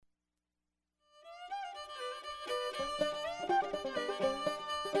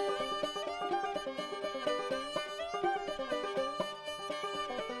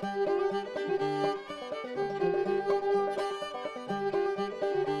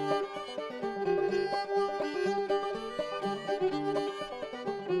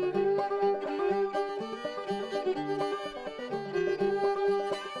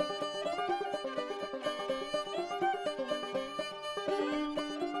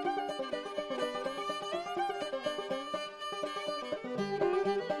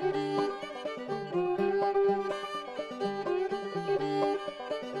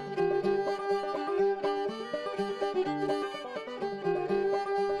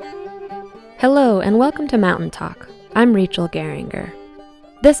Hello and welcome to Mountain Talk. I'm Rachel Geringer.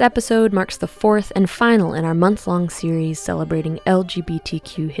 This episode marks the fourth and final in our month-long series celebrating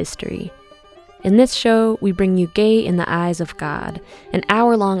LGBTQ history. In this show, we bring you Gay in the Eyes of God, an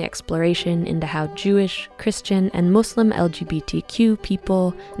hour-long exploration into how Jewish, Christian, and Muslim LGBTQ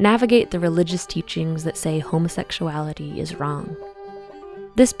people navigate the religious teachings that say homosexuality is wrong.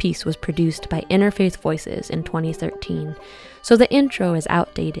 This piece was produced by Interfaith Voices in 2013, so the intro is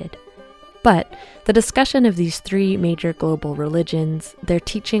outdated. But the discussion of these three major global religions, their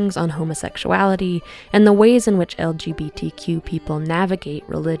teachings on homosexuality, and the ways in which LGBTQ people navigate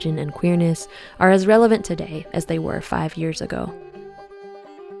religion and queerness are as relevant today as they were 5 years ago.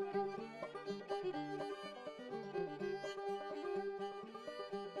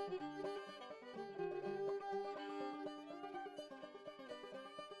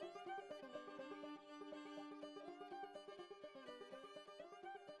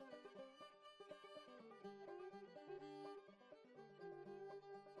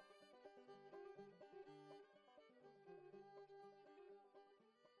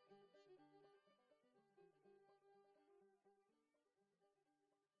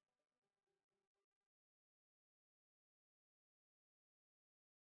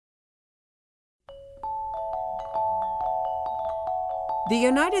 The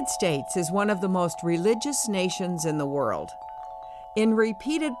United States is one of the most religious nations in the world. In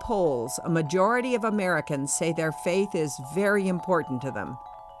repeated polls, a majority of Americans say their faith is very important to them.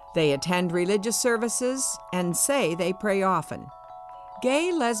 They attend religious services and say they pray often.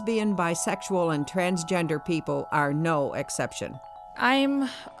 Gay, lesbian, bisexual, and transgender people are no exception. I'm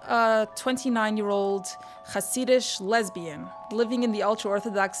a 29-year-old Hasidic lesbian living in the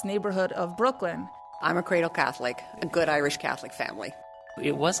ultra-Orthodox neighborhood of Brooklyn. I'm a cradle Catholic, a good Irish Catholic family.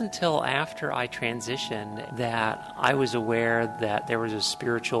 It wasn't until after I transitioned that I was aware that there was a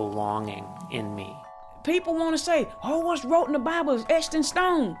spiritual longing in me. People want to say, what's wrote in the Bible is etched in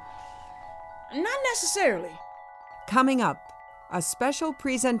stone. Not necessarily. Coming up, a special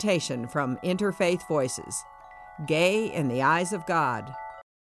presentation from Interfaith Voices, Gay in the Eyes of God.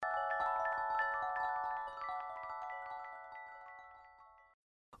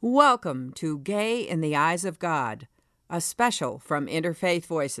 Welcome to Gay in the Eyes of God, a special from Interfaith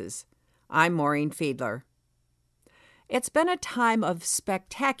Voices. I'm Maureen Fiedler. It's been a time of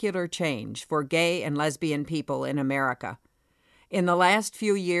spectacular change for gay and lesbian people in America. In the last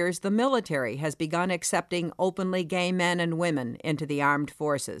few years, the military has begun accepting openly gay men and women into the armed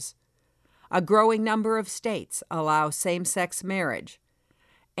forces. A growing number of states allow same-sex marriage.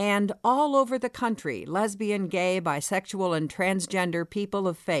 And all over the country, lesbian, gay, bisexual, and transgender people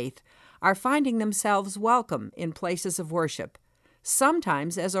of faith are finding themselves welcome in places of worship,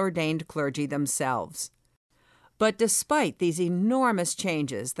 sometimes as ordained clergy themselves. But despite these enormous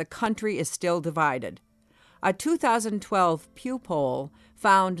changes, the country is still divided. A 2012 Pew poll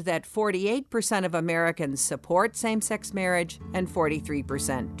found that 48% of Americans support same-sex marriage and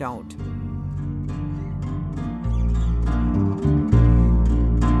 43% don't.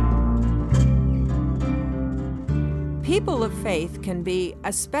 People of faith can be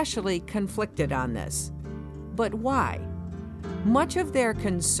especially conflicted on this. But why? Much of their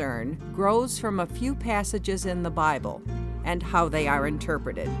concern grows from a few passages in the Bible and how they are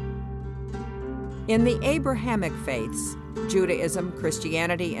interpreted. In the Abrahamic faiths, Judaism,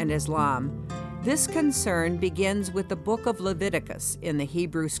 Christianity, and Islam, this concern begins with the book of Leviticus in the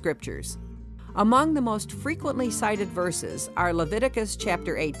Hebrew Scriptures. Among the most frequently cited verses are Leviticus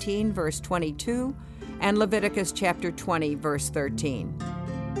chapter 18, verse 22, and Leviticus chapter 20, verse 13.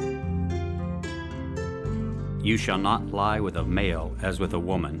 You shall not lie with a male as with a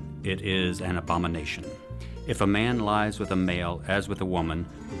woman. It is an abomination. If a man lies with a male as with a woman,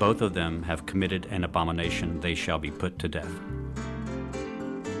 both of them have committed an abomination. They shall be put to death.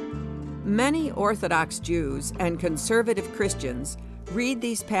 Many Orthodox Jews and conservative Christians read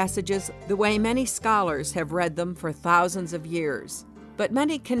these passages the way many scholars have read them for thousands of years. But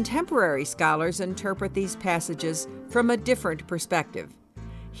many contemporary scholars interpret these passages from a different perspective.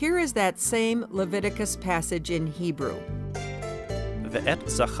 Here is that same Leviticus passage in Hebrew. Ve'et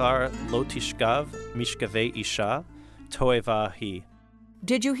zachar lo tishkav mishkavei isha toeva hi.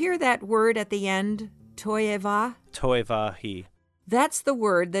 Did you hear that word at the end, toeva? Toeva hi. That's the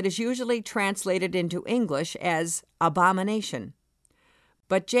word that is usually translated into English as abomination.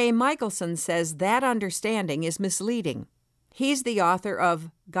 But Jay Michaelson says that understanding is misleading. He's the author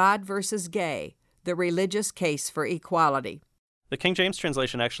of God versus Gay, The Religious Case for Equality. The King James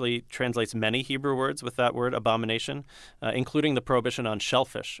translation actually translates many Hebrew words with that word abomination, including the prohibition on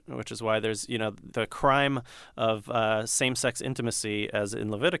shellfish, which is why there's, the crime of same-sex intimacy, as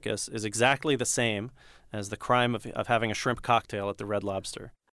in Leviticus, is exactly the same as the crime of having a shrimp cocktail at the Red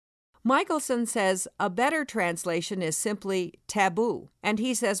Lobster. Michelson says a better translation is simply taboo, and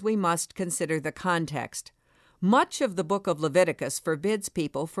he says we must consider the context. Much of the book of Leviticus forbids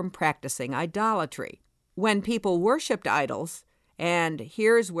people from practicing idolatry. When people worshipped idols, and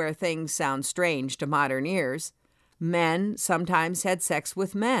here's where things sound strange to modern ears, men sometimes had sex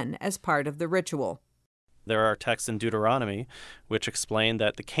with men as part of the ritual. There are texts in Deuteronomy which explain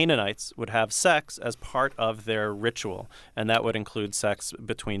that the Canaanites would have sex as part of their ritual, and that would include sex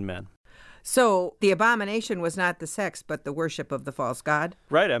between men. So the abomination was not the sex, but the worship of the false god?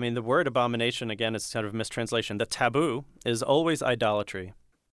 Right. I mean, the word abomination, again, is kind of a mistranslation. The taboo is always idolatry.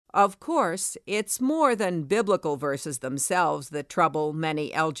 Of course, it's more than biblical verses themselves that trouble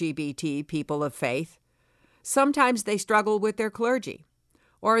many LGBT people of faith. Sometimes they struggle with their clergy,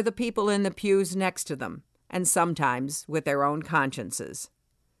 or the people in the pews next to them, and sometimes with their own consciences.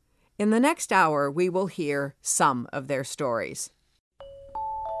 In the next hour, we will hear some of their stories.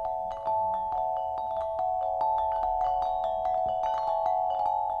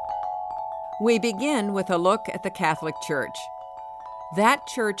 We begin with a look at the Catholic Church. That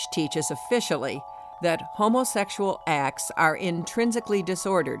church teaches officially that homosexual acts are intrinsically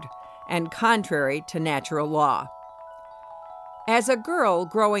disordered and contrary to natural law. As a girl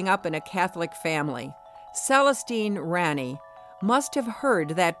growing up in a Catholic family, Celestine Rani must have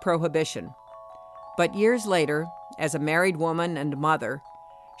heard that prohibition. But years later, as a married woman and mother,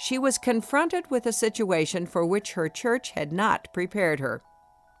 she was confronted with a situation for which her church had not prepared her.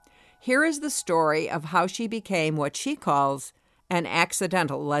 Here is the story of how she became what she calls an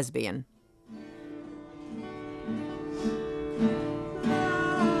accidental lesbian.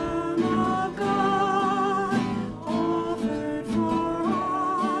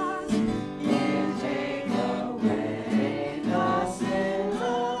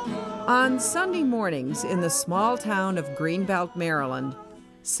 On Sunday mornings in the small town of Greenbelt, Maryland,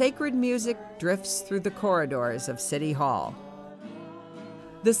 sacred music drifts through the corridors of City Hall.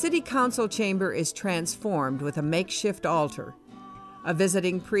 The City Council chamber is transformed with a makeshift altar. A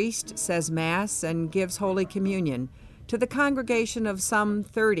visiting priest says Mass and gives Holy Communion to the congregation of some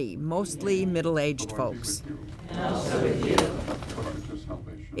 30, mostly middle-aged folks.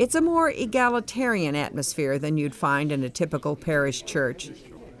 It's a more egalitarian atmosphere than you'd find in a typical parish church.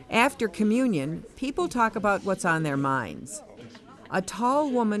 After communion, people talk about what's on their minds. A tall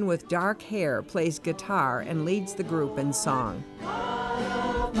woman with dark hair plays guitar and leads the group in song.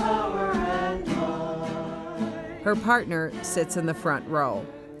 Her partner sits in the front row.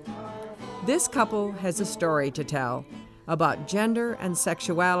 This couple has a story to tell about gender and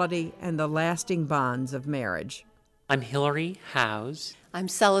sexuality and the lasting bonds of marriage. I'm Hillary Howes. I'm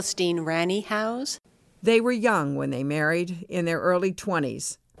Celestine Rani Howes. They were young when they married, in their early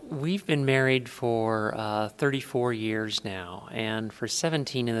 20s. We've been married for 34 years now, and for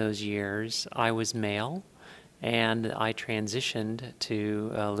 17 of those years, I was male, and I transitioned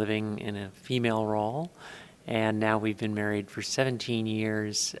to living in a female role. And now we've been married for 17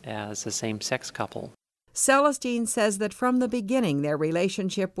 years as a same-sex couple. Celestine says that from the beginning their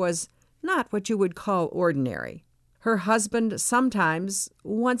relationship was not what you would call ordinary. Her husband sometimes,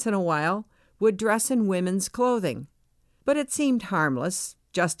 once in a while, would dress in women's clothing. But it seemed harmless,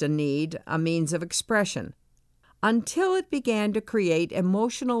 just a need, a means of expression, until it began to create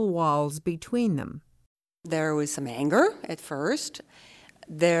emotional walls between them. There was some anger at first.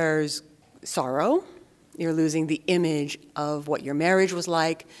 There's sorrow. You're losing the image of what your marriage was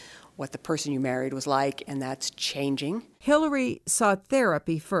like, what the person you married was like, and that's changing. Hillary sought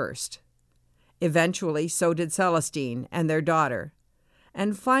therapy first. Eventually, so did Celestine and their daughter.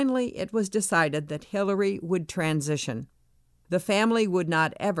 And finally, it was decided that Hillary would transition. The family would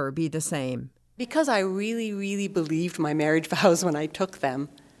not ever be the same. Because I really, really believed my marriage vows when I took them,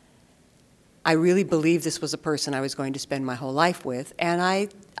 I really believed this was a person I was going to spend my whole life with, and I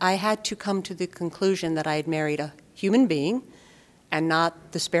had to come to the conclusion that I had married a human being and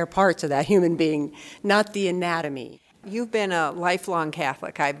not the spare parts of that human being, not the anatomy. You've been a lifelong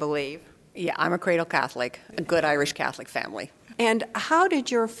Catholic, I believe. Yeah, I'm a cradle Catholic, a good Irish Catholic family. And how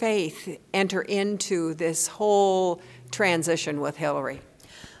did your faith enter into this whole transition with Hillary?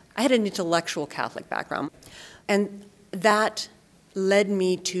 I had an intellectual Catholic background, and that led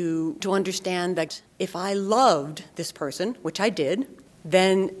me to understand that if I loved this person, which I did,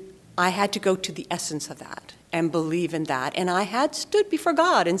 then I had to go to the essence of that and believe in that. And I had stood before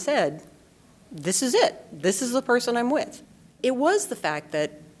God and said, this is it. This is the person I'm with. It was the fact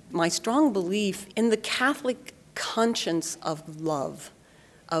that my strong belief in the Catholic conscience of love,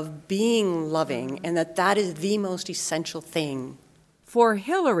 of being loving, and that is the most essential thing. For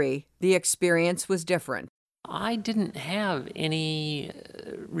Hillary, the experience was different. I didn't have any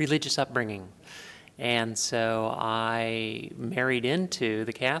religious upbringing. And so I married into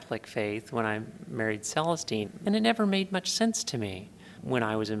the Catholic faith when I married Celestine, and it never made much sense to me when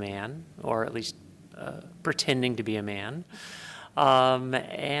I was a man, or at least pretending to be a man.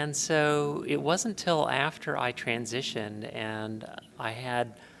 And so it wasn't till after I transitioned and I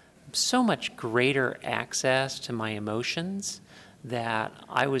had so much greater access to my emotions that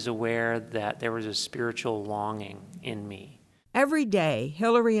I was aware that there was a spiritual longing in me. Every day,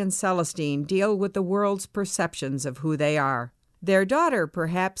 Hillary and Celestine deal with the world's perceptions of who they are. Their daughter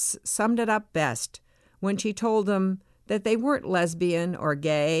perhaps summed it up best when she told them that they weren't lesbian or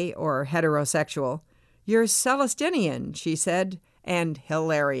gay or heterosexual. "You're Celestinian," she said, "and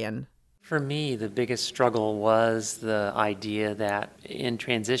Hilarian." For me, the biggest struggle was the idea that in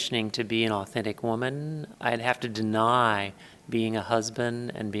transitioning to be an authentic woman, I'd have to deny being a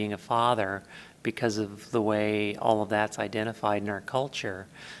husband and being a father because of the way all of that's identified in our culture.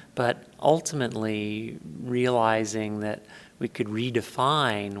 But ultimately, realizing that we could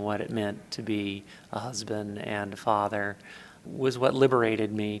redefine what it meant to be a husband and a father was what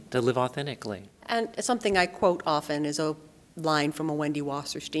liberated me to live authentically. And something I quote often is a line from a Wendy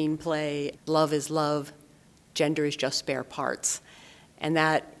Wasserstein play, "Love is love, gender is just spare parts." And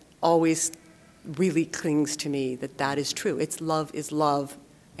that always really clings to me, that is true. It's love is love,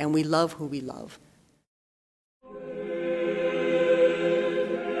 and we love who we love.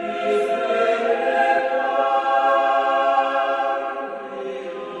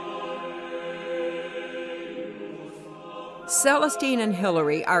 Celestine and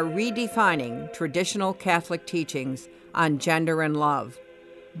Hillary are redefining traditional Catholic teachings on gender and love.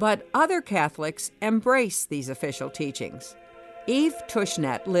 But other Catholics embrace these official teachings. Eve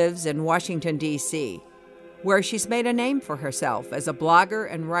Tushnet lives in Washington, D.C., where she's made a name for herself as a blogger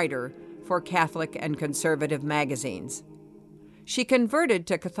and writer for Catholic and conservative magazines. She converted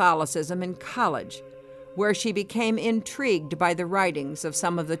to Catholicism in college, where she became intrigued by the writings of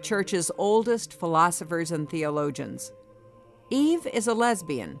some of the Church's oldest philosophers and theologians. Eve is a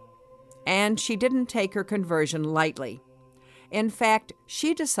lesbian, and she didn't take her conversion lightly. In fact,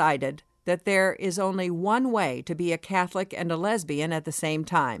 she decided that there is only one way to be a Catholic and a lesbian at the same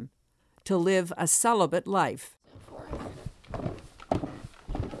time: to live a celibate life.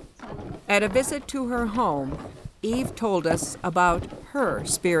 At a visit to her home, Eve told us about her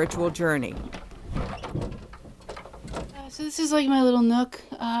spiritual journey. So this is like my little nook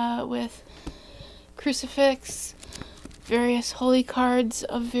with crucifix, various holy cards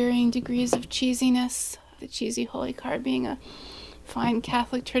of varying degrees of cheesiness. The cheesy holy card being a fine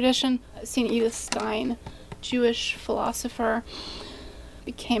Catholic tradition. St. Edith Stein, Jewish philosopher,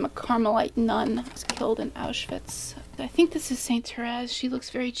 became a Carmelite nun, was killed in Auschwitz. I think this is St. Therese. She looks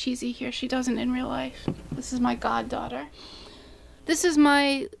very cheesy here. She doesn't in real life. This is my goddaughter. This is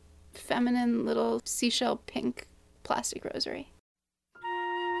my feminine little seashell pink plastic rosary.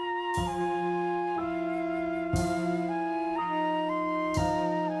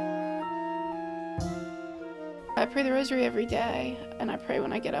 I pray the rosary every day, and I pray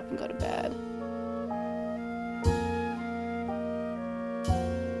when I get up and go to bed.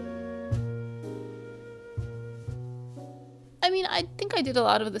 I mean, I think I did a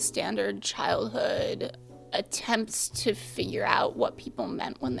lot of the standard childhood attempts to figure out what people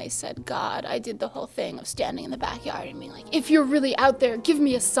meant when they said God. I did the whole thing of standing in the backyard and being like, if you're really out there, give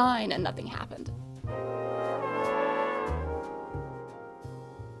me a sign, and nothing happened.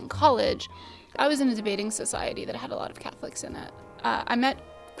 In college, I was in a debating society that had a lot of Catholics in it. I met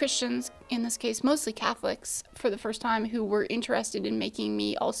Christians, in this case mostly Catholics, for the first time who were interested in making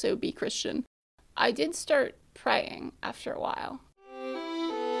me also be Christian. I did start praying after a while.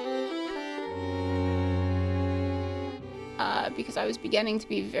 Because I was beginning to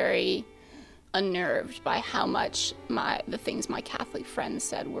be very unnerved by how much the things my Catholic friends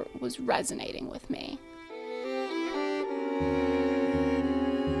said was resonating with me.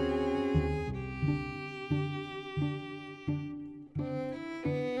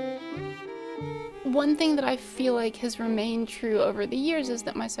 One thing that I feel like has remained true over the years is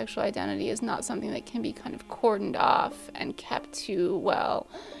that my sexual identity is not something that can be kind of cordoned off and kept to, well,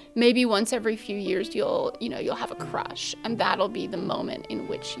 maybe once every few years you'll have a crush, and that'll be the moment in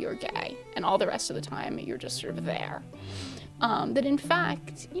which you're gay, and all the rest of the time you're just sort of there. That in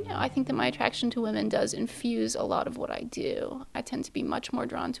fact, I think that my attraction to women does infuse a lot of what I do. I tend to be much more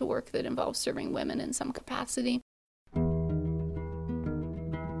drawn to work that involves serving women in some capacity.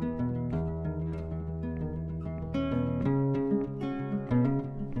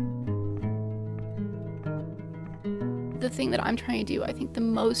 thing that I'm trying to do, I think the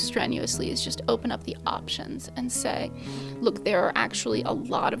most strenuously, is just open up the options and say, look, there are actually a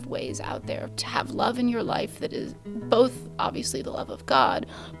lot of ways out there to have love in your life that is both obviously the love of God,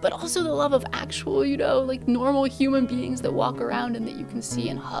 but also the love of actual, like normal human beings that walk around and that you can see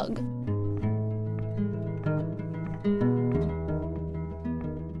and hug.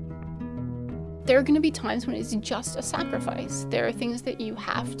 There are going to be times when it's just a sacrifice. There are things that you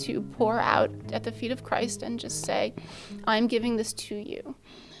have to pour out at the feet of Christ and just say, I'm giving this to you.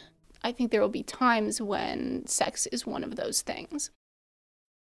 I think there will be times when sex is one of those things.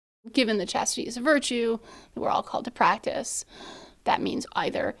 Given the chastity is a virtue that we're all called to practice, that means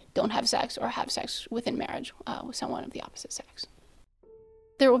either don't have sex or have sex within marriage with someone of the opposite sex.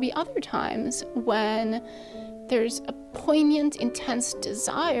 There will be other times when there's a poignant, intense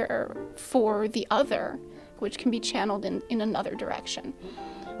desire for the other, which can be channeled in another direction,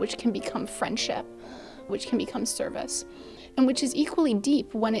 which can become friendship, which can become service, and which is equally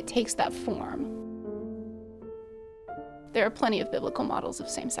deep when it takes that form. There are plenty of biblical models of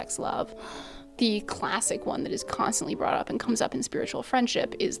same-sex love. The classic one that is constantly brought up and comes up in spiritual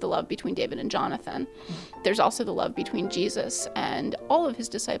friendship is the love between David and Jonathan. There's also the love between Jesus and all of his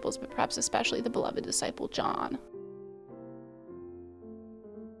disciples, but perhaps especially the beloved disciple John.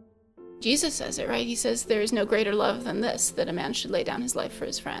 Jesus says it, right? He says, there is no greater love than this, that a man should lay down his life for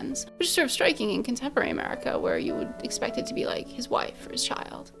his friends, which is sort of striking in contemporary America, where you would expect it to be like his wife or his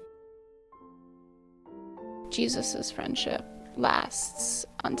child. Jesus' friendship lasts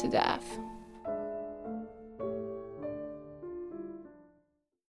unto death.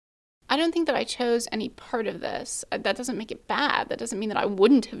 I don't think that I chose any part of this. That doesn't make it bad. That doesn't mean that I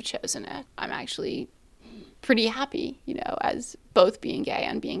wouldn't have chosen it. I'm actually pretty happy, as both being gay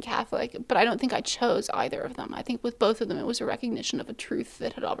and being Catholic, but I don't think I chose either of them. I think with both of them, it was a recognition of a truth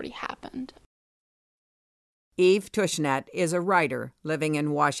that had already happened. Eve Tushnet is a writer living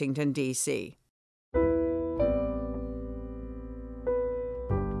in Washington, D.C.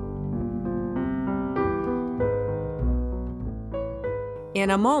 In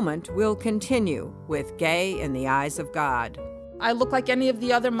a moment, we'll continue with Gay in the Eyes of God. I look like any of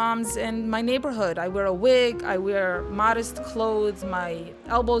the other moms in my neighborhood. I wear a wig, I wear modest clothes, my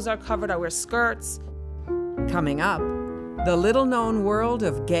elbows are covered, I wear skirts. Coming up, the little-known world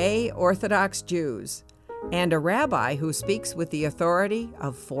of gay Orthodox Jews, and a rabbi who speaks with the authority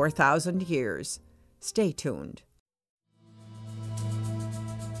of 4,000 years. Stay tuned.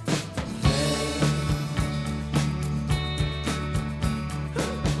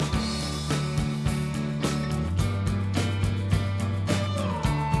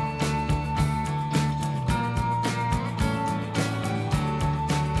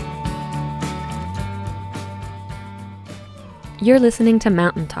 You're listening to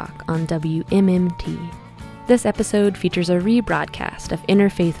Mountain Talk on WMMT. This episode features a rebroadcast of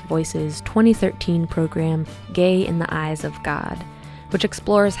Interfaith Voices' 2013 program, Gay in the Eyes of God, which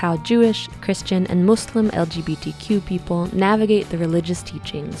explores how Jewish, Christian, and Muslim LGBTQ people navigate the religious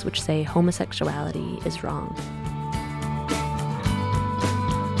teachings which say homosexuality is wrong.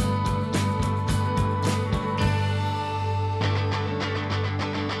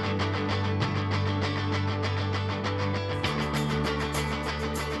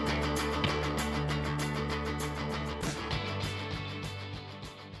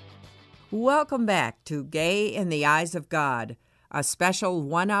 Welcome back to Gay in the Eyes of God, a special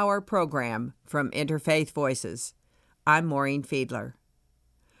one-hour program from Interfaith Voices. I'm Maureen Fiedler.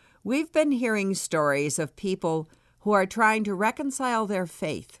 We've been hearing stories of people who are trying to reconcile their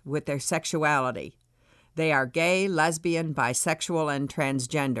faith with their sexuality. They are gay, lesbian, bisexual, and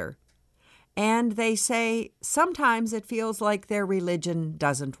transgender. And they say sometimes it feels like their religion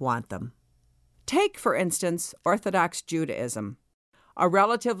doesn't want them. Take, for instance, Orthodox Judaism, a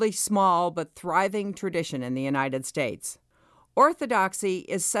relatively small but thriving tradition in the United States. Orthodoxy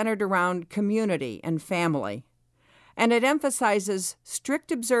is centered around community and family, and it emphasizes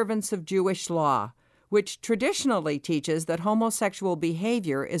strict observance of Jewish law, which traditionally teaches that homosexual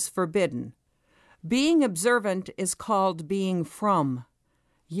behavior is forbidden. Being observant is called being from,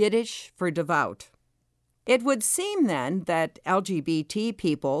 Yiddish for devout. It would seem then that LGBT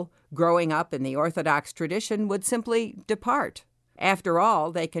people growing up in the Orthodox tradition would simply depart. After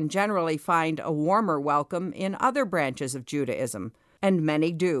all, they can generally find a warmer welcome in other branches of Judaism, and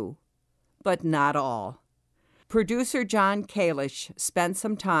many do, but not all. Producer John Kalish spent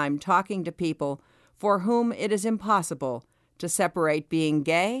some time talking to people for whom it is impossible to separate being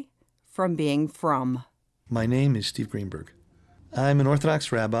gay from being from. My name is Steve Greenberg. I'm an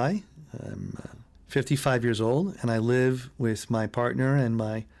Orthodox rabbi. I'm 55 years old, and I live with my partner and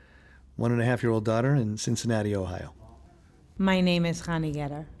my 1.5-year-old daughter in Cincinnati, Ohio. My name is Chani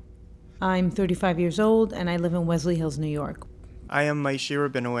Getter. I'm 35 years old and I live in Wesley Hills, New York. I am Maishi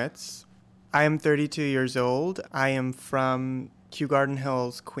Rabinowitz. I am 32 years old. I am from Kew Garden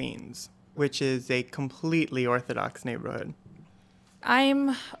Hills, Queens, which is a completely Orthodox neighborhood. I'm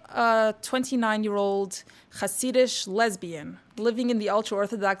a 29-year-old Hasidic lesbian living in the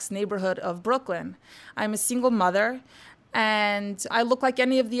ultra-Orthodox neighborhood of Brooklyn. I'm a single mother, and I look like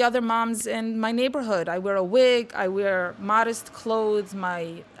any of the other moms in my neighborhood. I wear a wig, I wear modest clothes,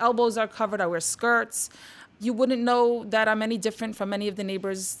 my elbows are covered, I wear skirts. You wouldn't know that I'm any different from any of the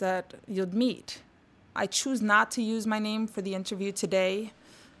neighbors that you'd meet. I choose not to use my name for the interview today.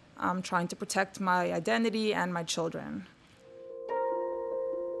 I'm trying to protect my identity and my children.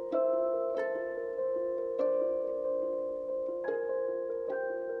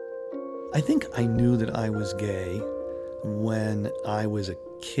 I think I knew that I was gay when I was a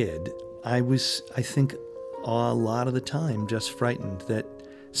kid. I think, a lot of the time just frightened that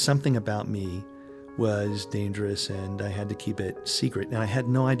something about me was dangerous and I had to keep it secret, and I had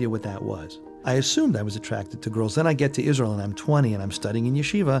no idea what that was. I assumed I was attracted to girls. Then I get to Israel and I'm 20 and I'm studying in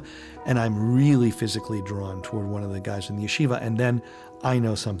yeshiva and I'm really physically drawn toward one of the guys in the yeshiva, and then I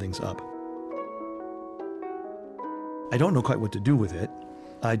know something's up. I don't know quite what to do with it.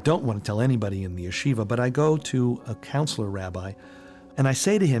 I don't want to tell anybody in the yeshiva, but I go to a counselor rabbi and I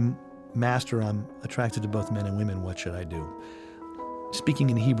say to him, Master, I'm attracted to both men and women. What should I do?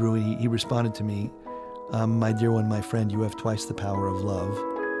 Speaking in Hebrew, he responded to me, my dear one, my friend, you have twice the power of love.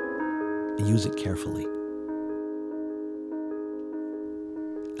 Use it carefully.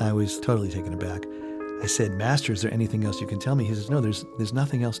 I was totally taken aback. I said, Master, is there anything else you can tell me? He says, no, there's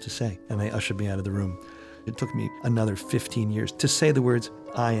nothing else to say. And they ushered me out of the room. It took me another 15 years to say the words,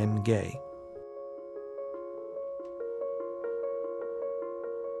 I am gay.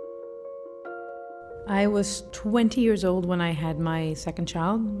 I was 20 years old when I had my second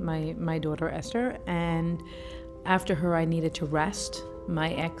child, my daughter Esther, and after her I needed to rest.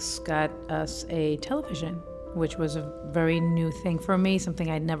 My ex got us a television, which was a very new thing for me,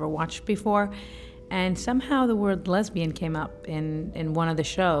 something I'd never watched before. And somehow the word lesbian came up in one of the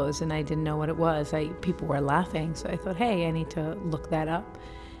shows, and I didn't know what it was. People were laughing, so I thought, hey, I need to look that up.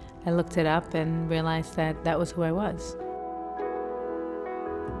 I looked it up and realized that that was who I was.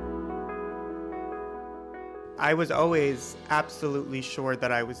 I was always absolutely sure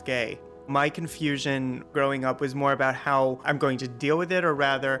that I was gay. My confusion growing up was more about how I'm going to deal with it, or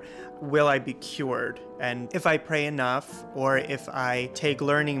rather, will I be cured? And if I pray enough, or if I take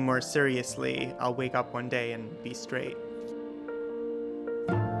learning more seriously, I'll wake up one day and be straight.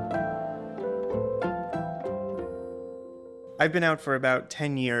 I've been out for about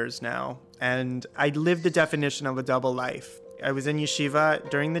 10 years now, and I lived the definition of a double life. I was in yeshiva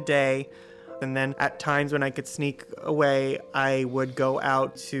during the day, and then at times when I could sneak away, I would go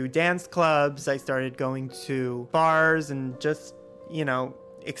out to dance clubs. I started going to bars and just,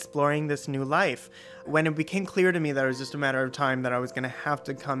 exploring this new life. When it became clear to me that it was just a matter of time that I was going to have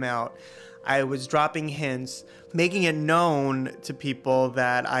to come out, I was dropping hints, making it known to people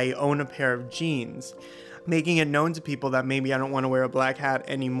that I own a pair of jeans, making it known to people that maybe I don't want to wear a black hat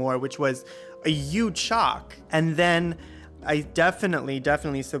anymore, which was a huge shock. And then I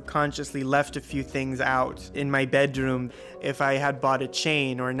definitely subconsciously left a few things out in my bedroom. If I had bought a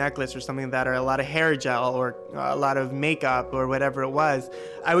chain or a necklace or something like that, or a lot of hair gel or a lot of makeup or whatever it was,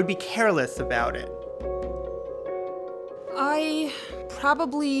 I would be careless about it. I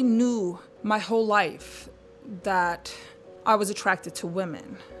probably knew my whole life that I was attracted to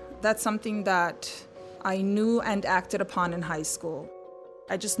women. That's something that I knew and acted upon in high school.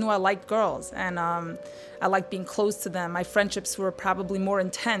 I just knew I liked girls, and I liked being close to them. My friendships were probably more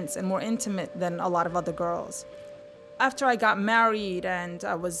intense and more intimate than a lot of other girls. After I got married and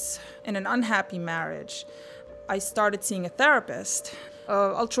I was in an unhappy marriage, I started seeing a therapist,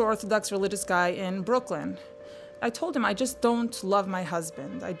 an ultra-Orthodox religious guy in Brooklyn. I told him I just don't love my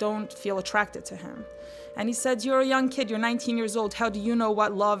husband. I don't feel attracted to him. And he said, you're a young kid, you're 19 years old. How do you know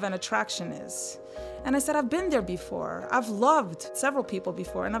what love and attraction is? And I said, I've been there before. I've loved several people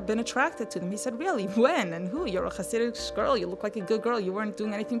before, and I've been attracted to them. He said, really? When and who? You're a Hasidic girl. You look like a good girl. You weren't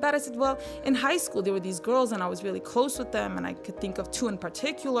doing anything bad. I said, well, in high school, there were these girls, and I was really close with them, and I could think of two in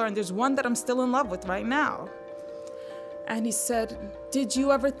particular, and there's one that I'm still in love with right now. And he said, did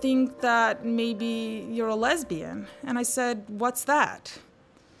you ever think that maybe you're a lesbian? And I said, what's that?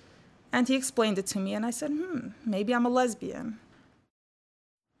 And he explained it to me, and I said, maybe I'm a lesbian.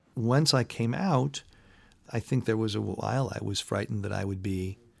 Once I came out, I think there was a while I was frightened that I would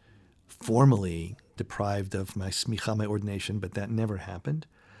be formally deprived of my smicha, my ordination, but that never happened.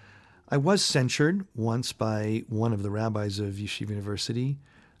 I was censured once by one of the rabbis of Yeshiva University.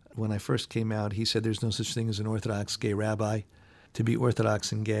 When I first came out, he said there's no such thing as an Orthodox gay rabbi. To be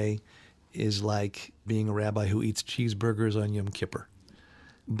Orthodox and gay is like being a rabbi who eats cheeseburgers on Yom Kippur.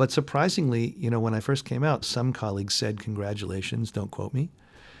 But surprisingly, when I first came out, some colleagues said, congratulations, don't quote me.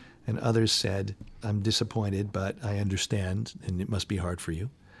 And others said, I'm disappointed, but I understand, and it must be hard for you.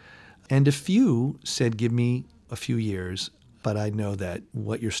 And a few said, give me a few years, but I know that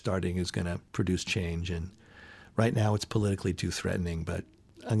what you're starting is going to produce change. And right now it's politically too threatening, but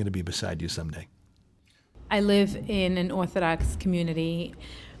I'm going to be beside you someday. I live in an Orthodox community.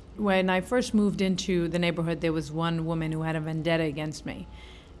 When I first moved into the neighborhood, there was one woman who had a vendetta against me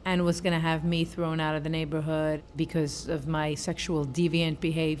and was going to have me thrown out of the neighborhood because of my sexual deviant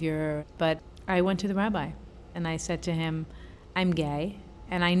behavior. But I went to the rabbi and I said to him, I'm gay,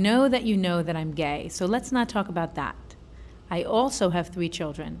 and I know that you know that I'm gay, so let's not talk about that. I also have 3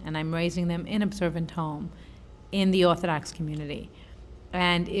 children, and I'm raising them in observant home in the Orthodox community.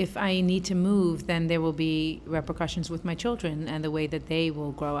 And if I need to move, then there will be repercussions with my children and the way that they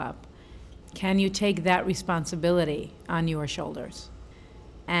will grow up. Can you take that responsibility on your shoulders?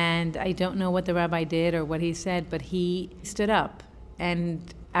 And I don't know what the rabbi did or what he said, but he stood up.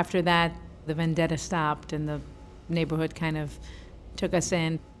 And after that, the vendetta stopped and the neighborhood kind of took us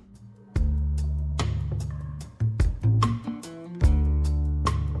in.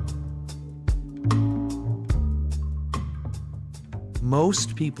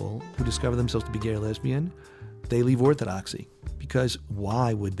 Most people who discover themselves to be gay or lesbian, they leave Orthodoxy, because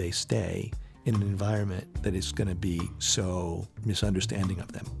why would they stay in an environment that is going to be so misunderstanding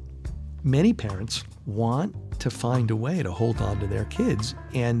of them? Many parents want to find a way to hold on to their kids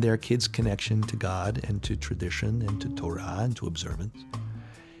and their kids' connection to God and to tradition and to Torah and to observance,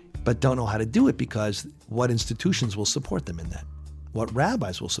 but don't know how to do it because what institutions will support them in that? What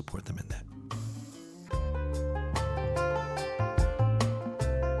rabbis will support them in that?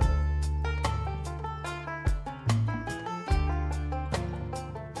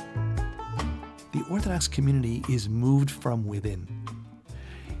 The Orthodox community is moved from within.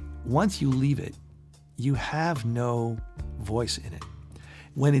 Once you leave it, you have no voice in it.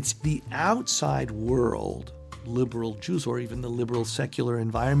 When it's the outside world, liberal Jews or even the liberal secular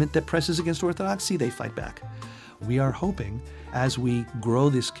environment that presses against Orthodoxy, they fight back. We are hoping as we grow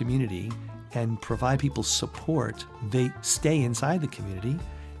this community and provide people support, they stay inside the community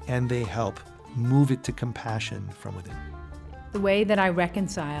and they help move it to compassion from within. The way that I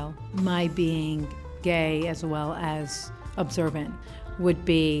reconcile my being gay as well as observant would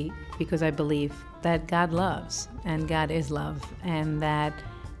be because I believe that God loves and God is love and that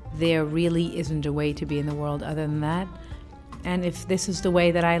there really isn't a way to be in the world other than that. And if this is the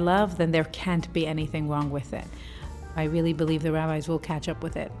way that I love, then there can't be anything wrong with it. I really believe the rabbis will catch up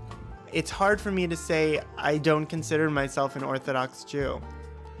with it. It's hard for me to say I don't consider myself an Orthodox Jew.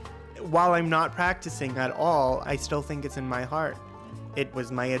 While I'm not practicing at all, I still think it's in my heart. It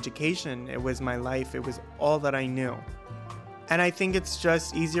was my education, it was my life, it was all that I knew. And I think it's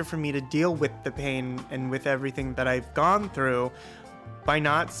just easier for me to deal with the pain and with everything that I've gone through by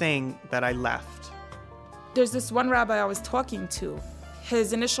not saying that I left. There's this one rabbi I was talking to.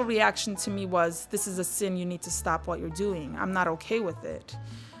 His initial reaction to me was, this is a sin, you need to stop what you're doing. I'm not okay with it.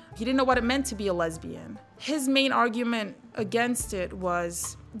 He didn't know what it meant to be a lesbian. His main argument against it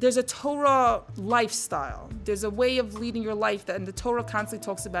was, there's a Torah lifestyle. There's a way of leading your life that, and the Torah constantly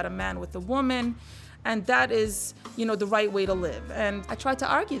talks about a man with a woman, and that is, the right way to live. And I tried to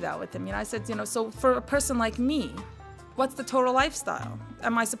argue that with him. I said, so for a person like me, what's the Torah lifestyle?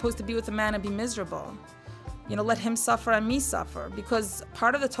 Am I supposed to be with a man and be miserable? Let him suffer and me suffer, because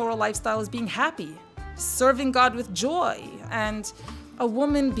part of the Torah lifestyle is being happy, serving God with joy, and a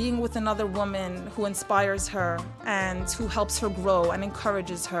woman being with another woman who inspires her and who helps her grow and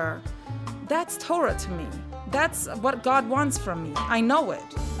encourages her. That's Torah to me. That's what God wants from me. I know it.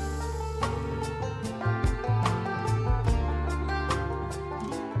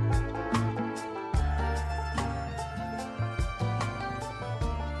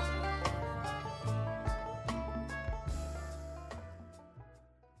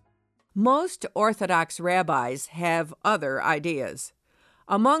 Most Orthodox rabbis have other ideas.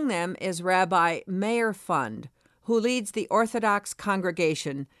 Among them is Rabbi Meir Fund, who leads the Orthodox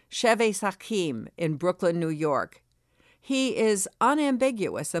congregation Sheves Achim in Brooklyn, New York. He is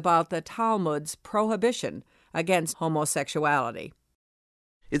unambiguous about the Talmud's prohibition against homosexuality.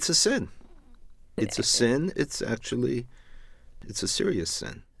 It's a sin. It's a sin. It's a serious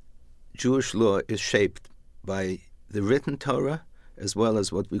sin. Jewish law is shaped by the written Torah as well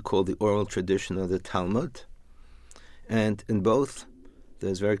as what we call the oral tradition of the Talmud. And in both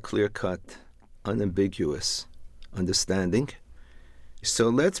There's very clear-cut, unambiguous understanding. So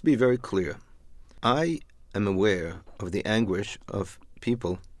let's be very clear. I am aware of the anguish of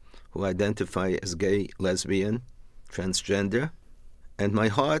people who identify as gay, lesbian, transgender, and my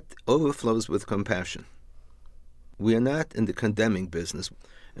heart overflows with compassion. We are not in the condemning business,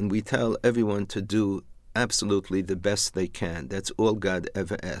 and we tell everyone to do absolutely the best they can. That's all God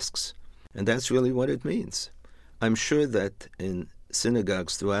ever asks. And that's really what it means. I'm sure that in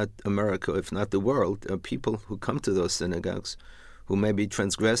synagogues throughout America, if not the world, there are people who come to those synagogues who may be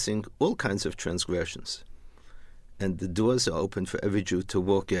transgressing all kinds of transgressions. And the doors are open for every Jew to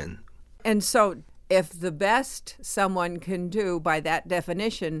walk in. And so if the best someone can do by that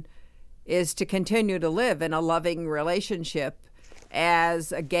definition is to continue to live in a loving relationship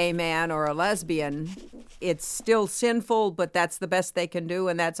as a gay man or a lesbian, it's still sinful, but that's the best they can do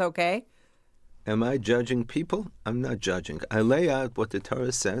and that's okay? Am I judging people? I'm not judging. I lay out what the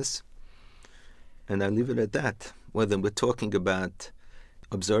Torah says, and I leave it at that. Whether we're talking about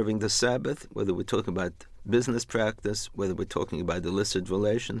observing the Sabbath, whether we're talking about business practice, whether we're talking about illicit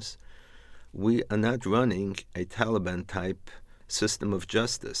relations, we are not running a Taliban-type system of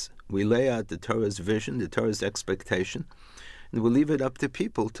justice. We lay out the Torah's vision, the Torah's expectation, and we'll leave it up to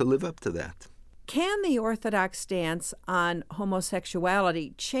people to live up to that. Can the Orthodox stance on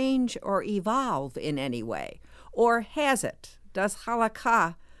homosexuality change or evolve in any way? Or has it? Does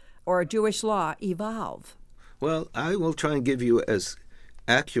halakha or Jewish law evolve? Well, I will try and give you as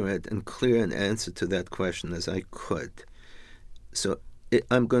accurate and clear an answer to that question as I could. So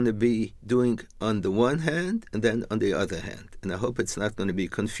I'm going to be doing on the one hand and then on the other hand, and I hope it's not going to be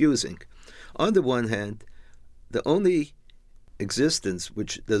confusing. On the one hand, the only existence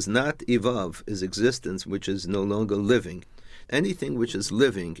which does not evolve is existence which is no longer living. Anything which is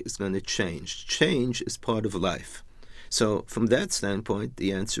living is going to change. Change is part of life. So from that standpoint,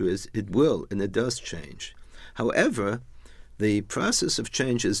 the answer is it will, and it does change. However, the process of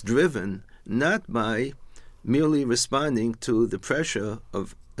change is driven not by merely responding to the pressure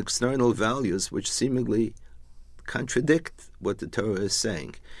of external values which seemingly contradict what the Torah is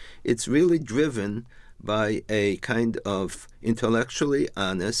saying. It's really driven by a kind of intellectually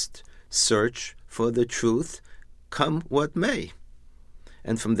honest search for the truth, come what may.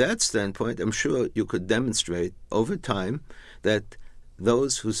 And from that standpoint, I'm sure you could demonstrate over time that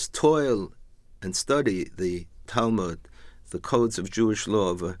those who toil and study the Talmud, the codes of Jewish law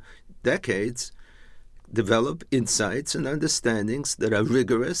over decades, develop insights and understandings that are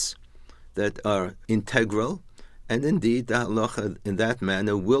rigorous, that are integral, and indeed the halacha in that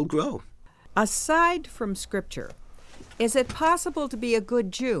manner will grow. Aside from Scripture, is it possible to be a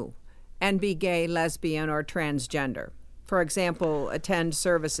good Jew and be gay, lesbian, or transgender? For example, attend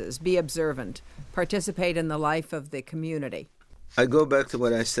services, be observant, participate in the life of the community. I go back to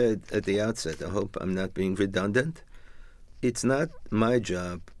what I said at the outset. I hope I'm not being redundant. It's not my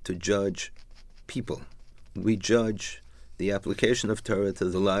job to judge people. We judge the application of Torah to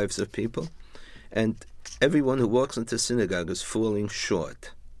the lives of people, and everyone who walks into synagogue is falling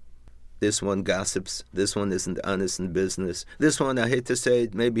short. This one gossips, this one isn't honest in business, this one, I hate to say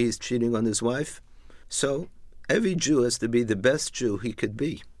it, maybe he's cheating on his wife. So every Jew has to be the best Jew he could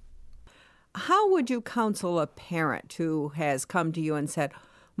be. How would you counsel a parent who has come to you and said,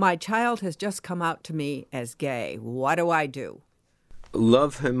 my child has just come out to me as gay, what do I do?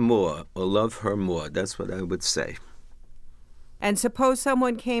 Love him more or love her more, that's what I would say. And suppose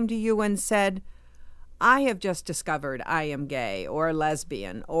someone came to you and said, I have just discovered I am gay or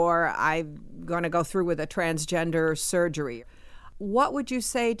lesbian, or I'm going to go through with a transgender surgery. What would you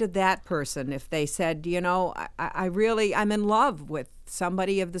say to that person if they said, you know, I'm in love with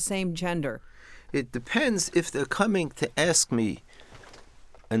somebody of the same gender? It depends if they're coming to ask me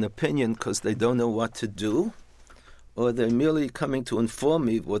an opinion because they don't know what to do, or they're merely coming to inform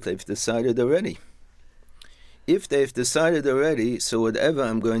me what they've decided already. If they've decided already, so whatever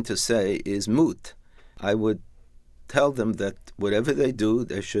I'm going to say is moot. I would tell them that whatever they do,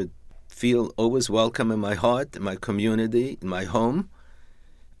 they should feel always welcome in my heart, in my community, in my home.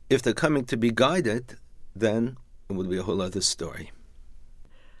 If they're coming to be guided, then it would be a whole other story.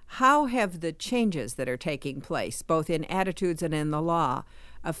 How have the changes that are taking place, both in attitudes and in the law,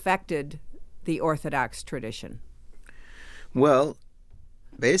 affected the Orthodox tradition? Well,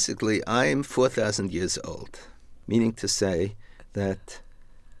 basically, I'm 4,000 years old, meaning to say that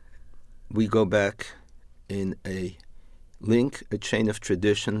we go back in a link, a chain of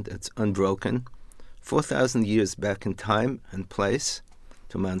tradition that's unbroken, 4,000 years back in time and place,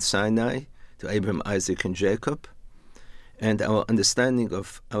 to Mount Sinai, to Abraham, Isaac, and Jacob. And our understanding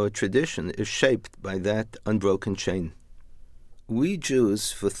of our tradition is shaped by that unbroken chain. we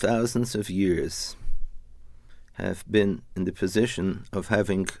Jews, for thousands of years, have been in the position of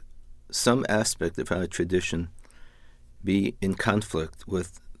having some aspect of our tradition be in conflict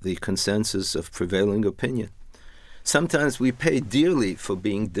with the consensus of prevailing opinion. Sometimes we pay dearly for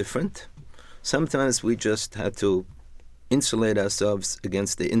being different. Sometimes we just had to insulate ourselves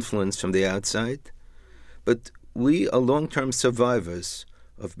against the influence from the outside. But we are long-term survivors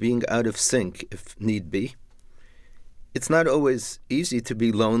of being out of sync, if need be. It's not always easy to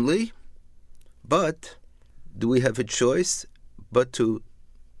be lonely, but do we have a choice but to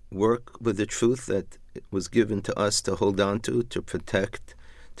work with the truth that it was given to us to hold on to protect,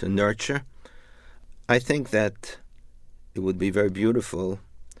 to nurture? I think that it would be very beautiful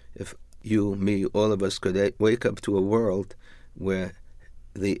if you, me, all of us could wake up to a world where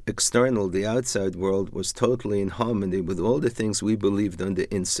the external, the outside world was totally in harmony with all the things we believed on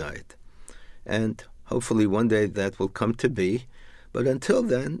the inside. And hopefully one day that will come to be. But until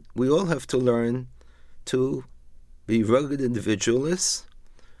then, we all have to learn to be rugged individualists,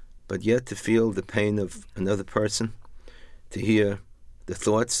 but yet to feel the pain of another person, to hear the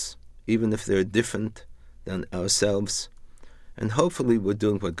thoughts, even if they're different than ourselves. And hopefully we're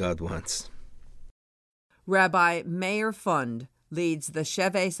doing what God wants. Rabbi Meir Fund leads the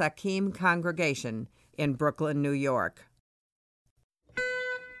Sheve Sakim congregation in Brooklyn, New York.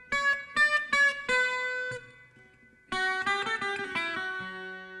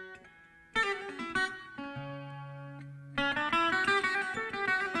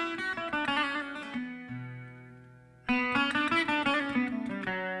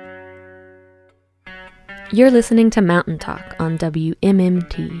 You're listening to Mountain Talk on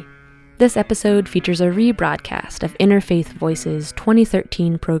WMMT. This episode features a rebroadcast of Interfaith Voices'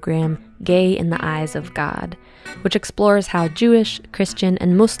 2013 program, Gay in the Eyes of God, which explores how Jewish, Christian,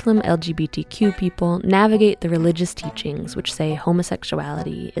 and Muslim LGBTQ people navigate the religious teachings which say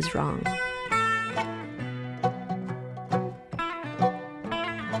homosexuality is wrong.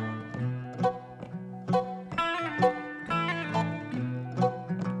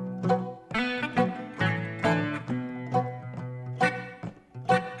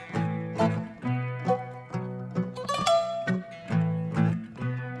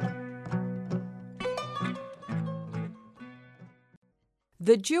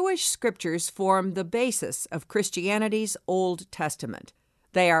 The Jewish scriptures form the basis of Christianity's Old Testament.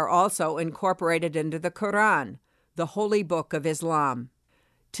 They are also incorporated into the Quran, the holy book of Islam.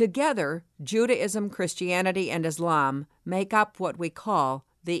 Together, Judaism, Christianity, and Islam make up what we call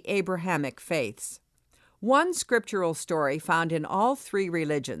the Abrahamic faiths. One scriptural story found in all three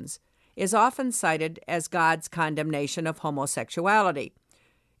religions is often cited as God's condemnation of homosexuality.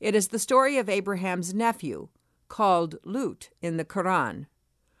 It is the story of Abraham's nephew, called Lut in the Quran.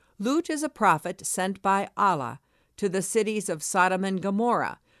 Lut is a prophet sent by Allah to the cities of Sodom and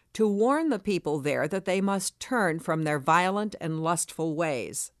Gomorrah to warn the people there that they must turn from their violent and lustful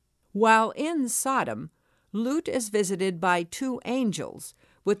ways. While in Sodom, Lut is visited by two angels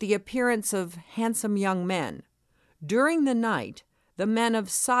with the appearance of handsome young men. During the night, the men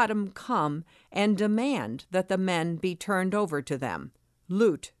of Sodom come and demand that the men be turned over to them.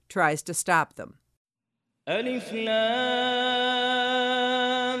 Lut tries to stop them. ألف لام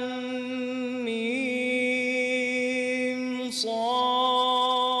ميم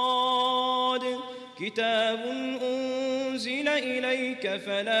صاد كتاب أنزل إليك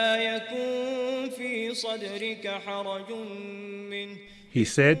فلا يكن في صدرك حرج منه. He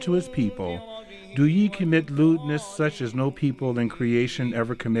said to his people, Do ye commit lewdness such as no people in creation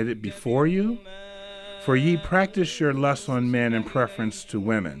ever committed before you? For ye practice your lust on men in preference to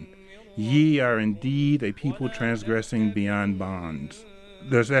women. Ye are indeed a people transgressing beyond bonds.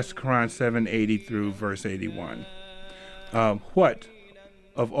 That's Quran 7:80 through verse 81. What?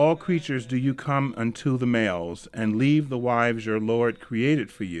 Of all creatures do you come unto the males, and leave the wives your Lord created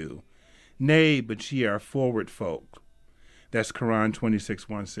for you? Nay, but ye are forward folk. That's Quran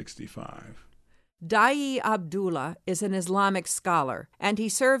 26:165. Da'i Abdullah is an Islamic scholar, and he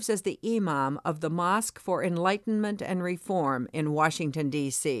serves as the imam of the Mosque for Enlightenment and Reform in Washington,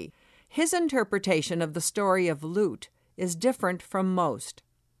 D.C. His interpretation of the story of Lut is different from most.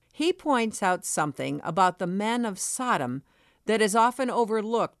 He points out something about the men of Sodom that is often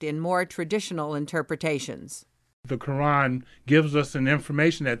overlooked in more traditional interpretations. The Quran gives us an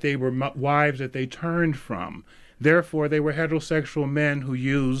information that they were wives that they turned from. Therefore, they were heterosexual men who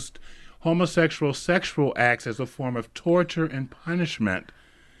used homosexual sexual acts as a form of torture and punishment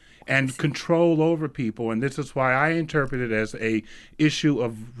and control over people. And this is why I interpret it as a issue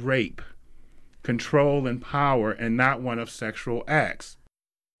of rape, control and power, and not one of sexual acts.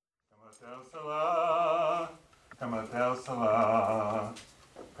 Kamat el Salah,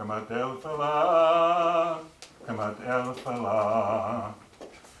 Kamat el Falah, Kamat el Falah,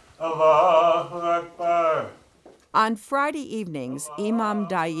 Allahu Akbar. On Friday evenings, Imam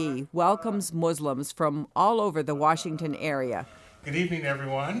Da'i welcomes Muslims from all over the Washington area. Good evening,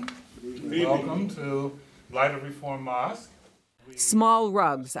 everyone. Welcome to Light of Reform Mosque. Small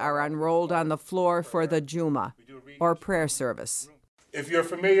rugs are unrolled on the floor for the Juma, or prayer service. If you're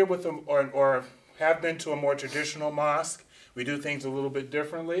familiar with them or have been to a more traditional mosque, we do things a little bit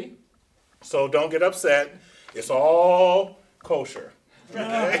differently. So don't get upset. It's all kosher.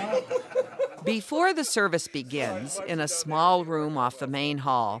 Okay? Before the service begins, in a small room off the main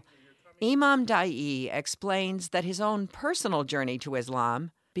hall, Imam Da'i explains that his own personal journey to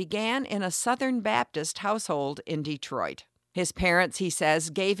Islam began in a Southern Baptist household in Detroit. His parents, he says,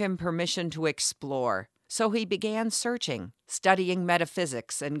 gave him permission to explore, so he began searching, studying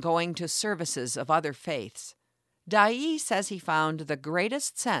metaphysics, and going to services of other faiths. Da'i says he found the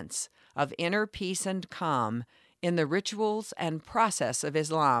greatest sense of inner peace and calm in the rituals and process of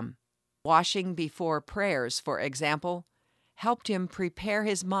Islam. Washing before prayers, for example, helped him prepare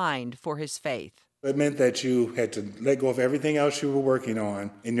his mind for his faith. It meant that you had to let go of everything else you were working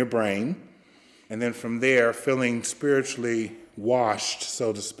on in your brain, and then from there, feeling spiritually washed,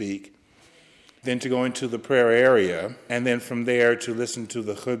 so to speak, then to go into the prayer area, and then from there to listen to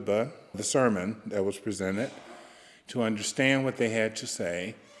the khutbah, the sermon that was presented, to understand what they had to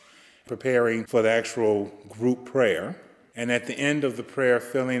say, preparing for the actual group prayer, and at the end of the prayer,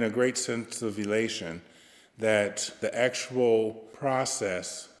 feeling a great sense of elation that the actual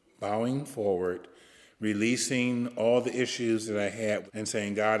process, bowing forward, releasing all the issues that I had, and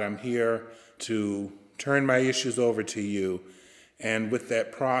saying, God, I'm here to turn my issues over to you, and with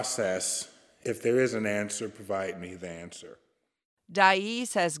that process, if there is an answer, provide me the answer. Da'i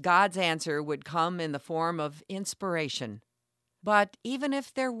says God's answer would come in the form of inspiration. But even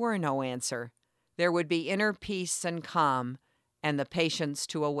if there were no answer, there would be inner peace and calm and the patience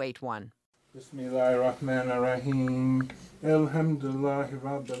to await one.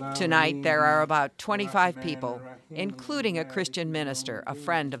 Tonight there are about 25 people, including a Christian minister, a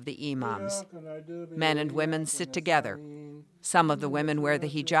friend of the imams. Men and women sit together. Some of the women wear the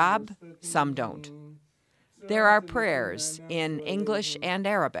hijab, some don't. There are prayers in English and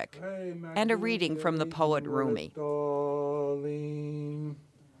Arabic, and a reading from the poet Rumi.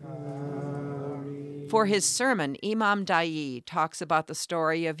 For his sermon, Imam Da'i talks about the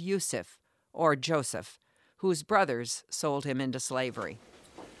story of Yusuf, or Joseph, whose brothers sold him into slavery.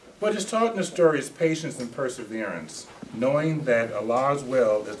 What is taught in the story is patience and perseverance, knowing that Allah's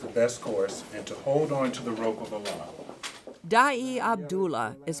will is the best course, and to hold on to the rope of Allah. Da'i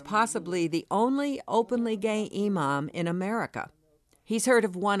Abdullah is possibly the only openly gay imam in America. He's heard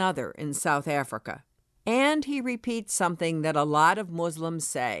of one other in South Africa. And he repeats something that a lot of Muslims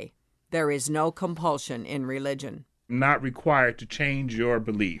say: there is no compulsion in religion. Not required to change your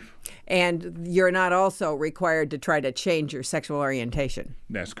belief. And you're not also required to try to change your sexual orientation.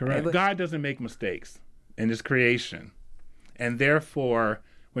 That's correct. God doesn't make mistakes in his creation. And therefore,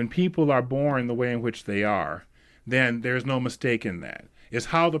 when people are born the way in which they are, then there's no mistake in that. It's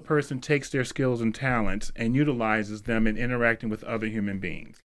how the person takes their skills and talents and utilizes them in interacting with other human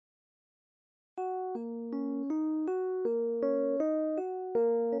beings.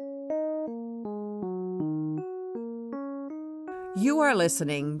 You are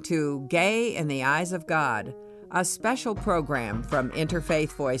listening to Gay in the Eyes of God, a special program from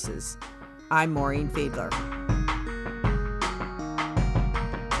Interfaith Voices. I'm Maureen Fiedler.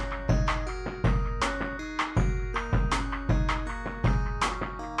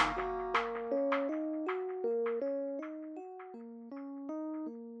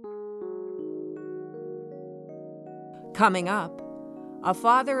 Coming up, a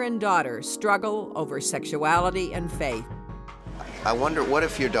father and daughter struggle over sexuality and faith. I wonder, what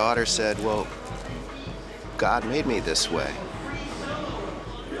if your daughter said, well, God made me this way?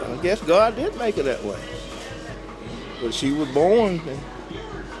 I guess God did make her that way. But she was born, and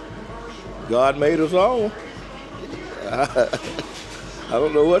God made us all. I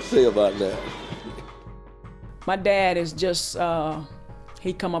don't know what to say about that. My dad is just,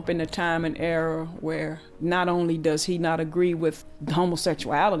 he come up in a time and era where not only does he not agree with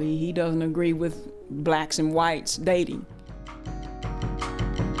homosexuality, he doesn't agree with blacks and whites dating.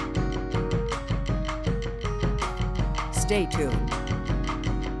 Stay tuned.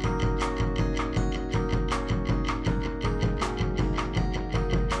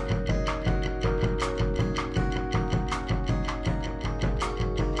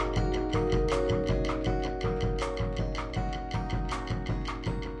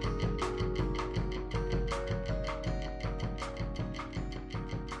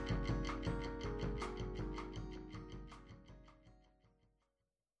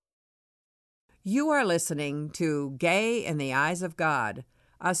 You are listening to Gay in the Eyes of God,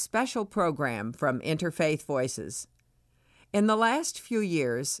 a special program from Interfaith Voices. In the last few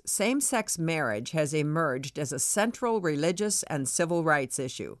years, same-sex marriage has emerged as a central religious and civil rights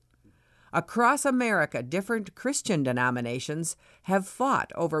issue. Across America, different Christian denominations have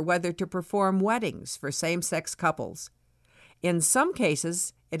fought over whether to perform weddings for same-sex couples. In some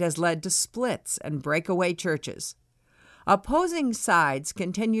cases, it has led to splits and breakaway churches. Opposing sides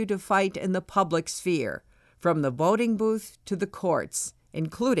continue to fight in the public sphere, from the voting booth to the courts,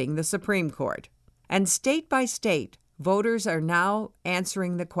 including the Supreme Court. And state by state, voters are now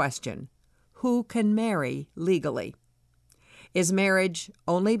answering the question, who can marry legally? Is marriage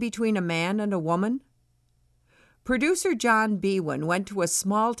only between a man and a woman? Producer John Biewen went to a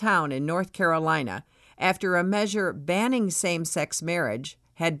small town in North Carolina after a measure banning same-sex marriage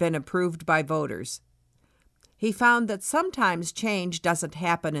had been approved by voters. He found that sometimes change doesn't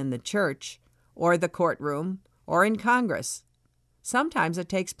happen in the church, or the courtroom, or in Congress. Sometimes it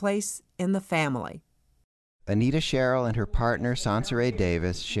takes place in the family. Anita Sherrill and her partner, Sansere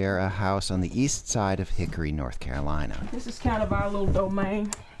Davis, share a house on the east side of Hickory, North Carolina. This is kind of our little domain.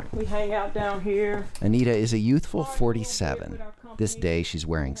 We hang out down here. Anita is a youthful 47. This day she's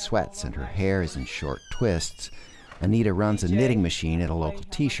wearing sweats and her hair is in short twists. Anita runs a knitting machine at a local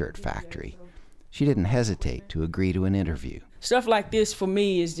t-shirt factory. She didn't hesitate to agree to an interview. Stuff like this for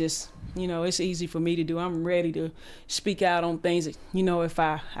me is just, it's easy for me to do. I'm ready to speak out on things that, if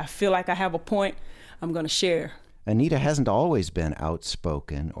I feel like I have a point, I'm going to share. Anita hasn't always been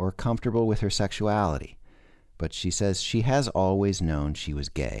outspoken or comfortable with her sexuality, but she says she has always known she was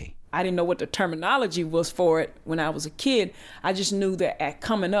gay. I didn't know what the terminology was for it when I was a kid. I just knew that at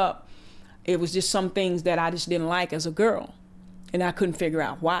coming up, it was just some things that I just didn't like as a girl. And I couldn't figure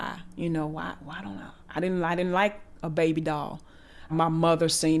out why. Why don't I? I didn't like a baby doll. My mother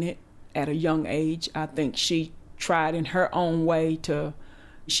seen it at a young age. I think she tried in her own way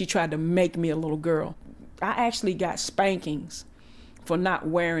she tried to make me a little girl. I actually got spankings for not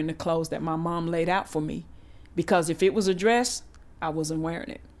wearing the clothes that my mom laid out for me. Because if it was a dress, I wasn't wearing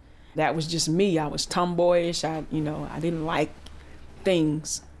it. That was just me. I was tomboyish. I didn't like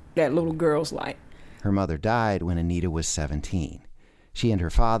things that little girls like. Her mother died when Anita was 17. She and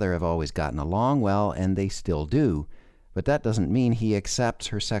her father have always gotten along well, and they still do, but that doesn't mean he accepts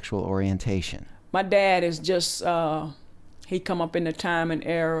her sexual orientation. My dad is just, he come up in a time and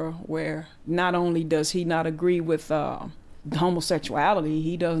era where not only does he not agree with homosexuality,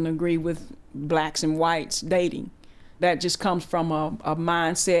 he doesn't agree with blacks and whites dating. That just comes from a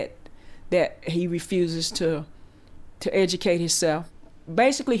mindset that he refuses to educate himself.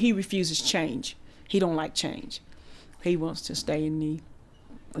 Basically, he refuses change. He don't like change. He wants to stay in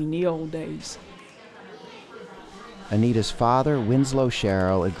the old days. Anita's father, Winslow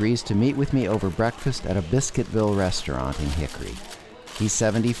Sherrill, agrees to meet with me over breakfast at a Biscuitville restaurant in Hickory. He's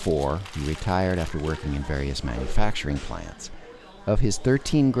 74. He retired after working in various manufacturing plants. Of his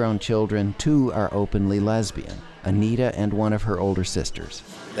 13 grown children, 2 are openly lesbian, Anita and one of her older sisters.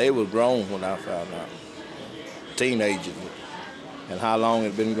 They were grown when I found out. Teenagers. And how long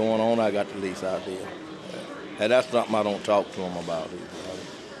it's been going on, I got the least idea. And that's something I don't talk to them about either.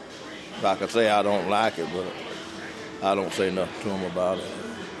 Like I say, I don't like it, but I don't say nothing to them about it.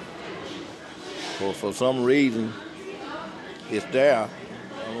 For some reason, it's there.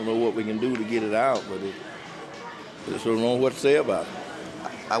 I don't know what we can do to get it out, but I just don't know what to say about it.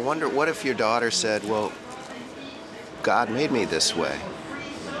 I wonder, what if your daughter said, well, God made me this way?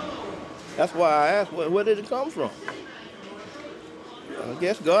 That's why I asked, where did it come from? I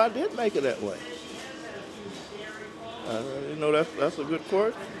guess God did make it that way. That's a good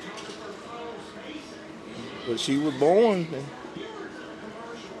question. But she was born, and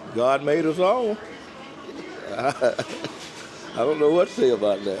God made us all. I don't know what to say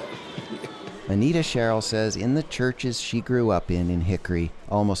about that. Anita Sherrill says in the churches she grew up in Hickory,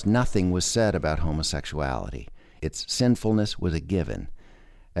 almost nothing was said about homosexuality. Its sinfulness was a given.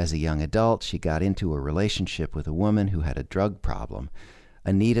 As a young adult, she got into a relationship with a woman who had a drug problem.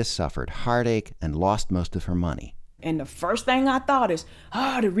 Anita suffered heartache and lost most of her money. And the first thing I thought is,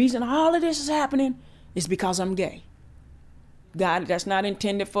 the reason all of this is happening is because I'm gay. God, that's not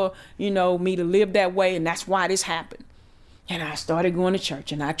intended for, me to live that way, and that's why this happened. And I started going to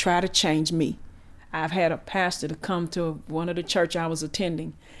church, and I tried to change me. I've had a pastor to come to one of the church I was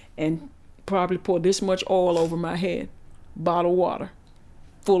attending and probably pour this much oil over my head, bottled water,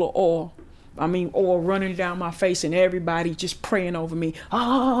 full of oil. Oil running down my face, and everybody just praying over me,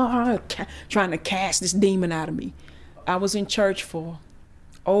 trying to cast this demon out of me. I was in church for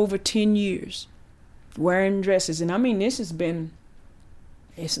over 10 years, wearing dresses, and this has been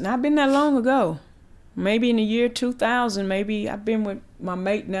It's not been that long ago. Maybe in the year 2000, maybe I've been with my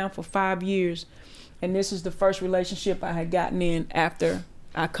mate now for 5 years. And this is the first relationship I had gotten in after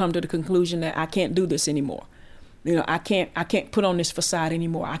I come to the conclusion that I can't do this anymore. You know, I can't put on this facade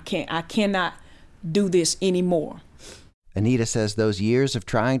anymore. I cannot do this anymore. Anita says those years of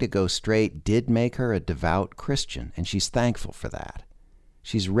trying to go straight did make her a devout Christian, and she's thankful for that.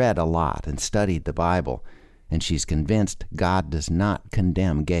 She's read a lot and studied the Bible, and she's convinced God does not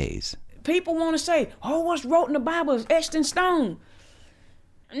condemn gays. People want to say, oh, what's wrote in the Bible is etched in stone.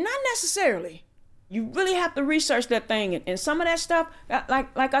 Not necessarily. You really have to research that thing. And some of that stuff,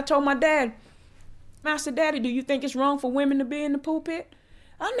 like I told my dad, I said, Daddy, do you think it's wrong for women to be in the pulpit?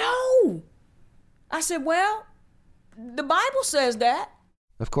 Oh, no. I said, well, the Bible says that.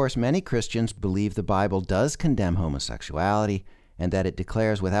 Of course, many Christians believe the Bible does condemn homosexuality and that it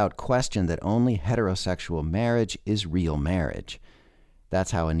declares without question that only heterosexual marriage is real marriage.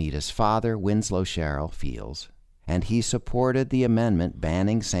 That's how Anita's father, Winslow Sherrill, feels. And he supported the amendment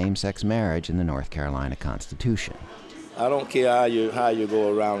banning same-sex marriage in the North Carolina Constitution. I don't care how you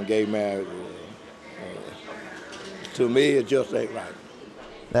go around gay marriage. To me, it just ain't right.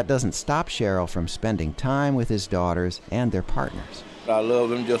 That doesn't stop Sherrill from spending time with his daughters and their partners. I love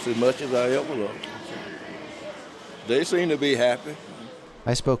them just as much as I ever loved them. They seem to be happy.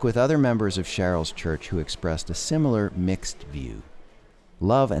 I spoke with other members of Sherrill's church who expressed a similar mixed view.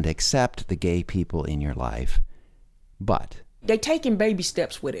 Love and accept the gay people in your life, but they taking baby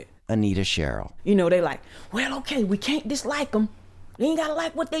steps with it. Anita Sherrill. You know, they like, well, okay, we can't dislike them. They ain't gotta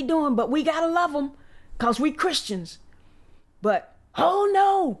like what they doing, but we gotta love them, cause we Christians. But, oh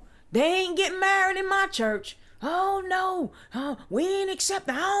no, they ain't getting married in my church. Oh no, we ain't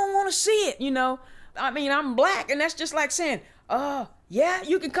accepting. I don't want to see it, you know. I mean, I'm black, and that's just like saying, yeah,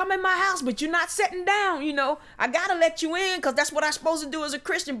 you can come in my house, but you're not sitting down, you know. I gotta let you in, because that's what I'm supposed to do as a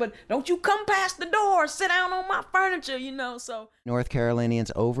Christian, but don't you come past the door, sit down on my furniture, you know, so. North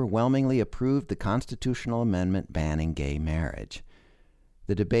Carolinians overwhelmingly approved the constitutional amendment banning gay marriage.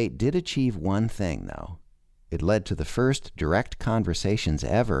 The debate did achieve one thing, though. It led to the first direct conversations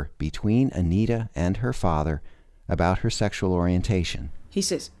ever between Anita and her father about her sexual orientation. He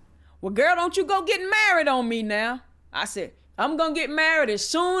says, well, girl, don't you go getting married on me now. I said, I'm going to get married as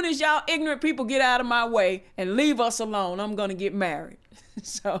soon as y'all ignorant people get out of my way and leave us alone. I'm going to get married.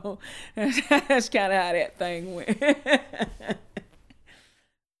 So that's kind of how that thing went.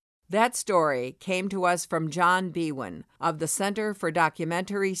 That story came to us from John Biewen of the Center for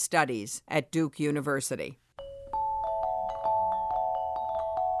Documentary Studies at Duke University.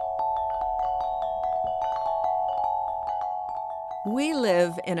 We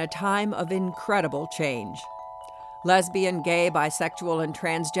live in a time of incredible change. Lesbian, gay, bisexual, and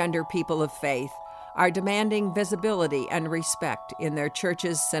transgender people of faith are demanding visibility and respect in their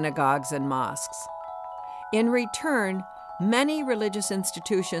churches, synagogues, and mosques. In return, many religious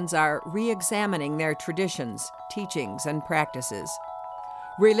institutions are re-examining their traditions, teachings, and practices.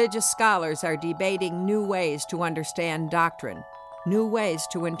 Religious scholars are debating new ways to understand doctrine, new ways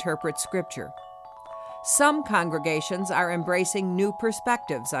to interpret Scripture. Some congregations are embracing new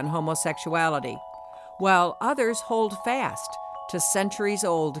perspectives on homosexuality, while others hold fast to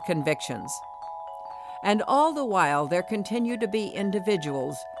centuries-old convictions. And all the while, there continue to be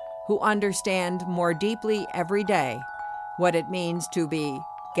individuals who understand more deeply every day what it means to be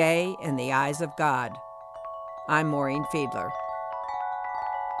gay in the eyes of God. I'm Maureen Fiedler.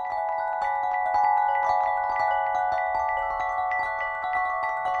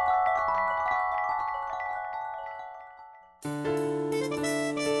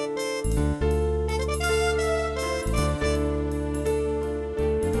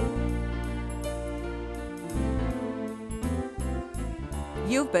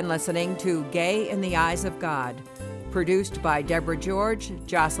 You've been listening to Gay in the Eyes of God, produced by Deborah George,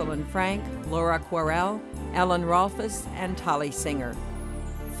 Jocelyn Frank, Laura Quarell, Ellen Rolfes, and Tolly Singer.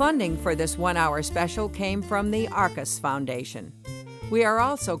 Funding for this one-hour special came from the Arcus Foundation. We are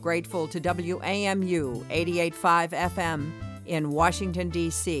also grateful to WAMU 88.5 FM in Washington,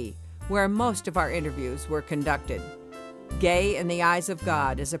 D.C., where most of our interviews were conducted. Gay in the Eyes of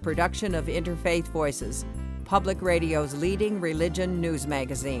God is a production of Interfaith Voices, Public Radio's leading religion news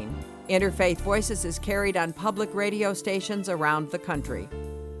magazine. Interfaith Voices is carried on public radio stations around the country.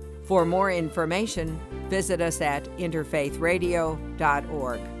 For more information, visit us at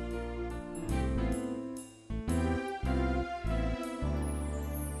interfaithradio.org.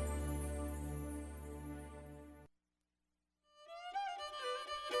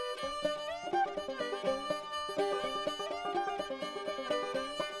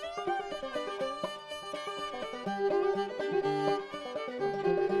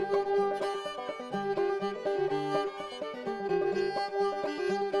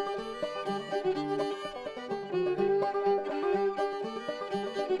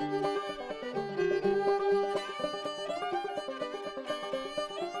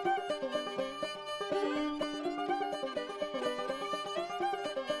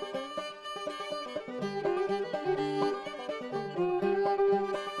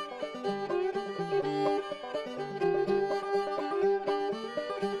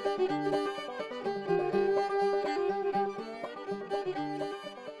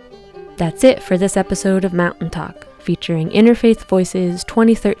 That's it for this episode of Mountain Talk, featuring Interfaith Voices'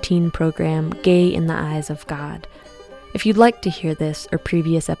 2013 program, Gay in the Eyes of God. If you'd like to hear this or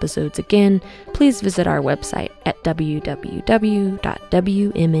previous episodes again, please visit our website at www.wmmt.org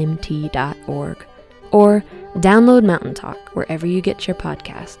or download Mountain Talk wherever you get your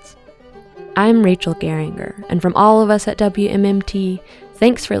podcasts. I'm Rachel Geringer, and from all of us at WMMT,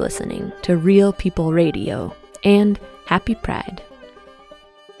 thanks for listening to Real People Radio, and Happy Pride.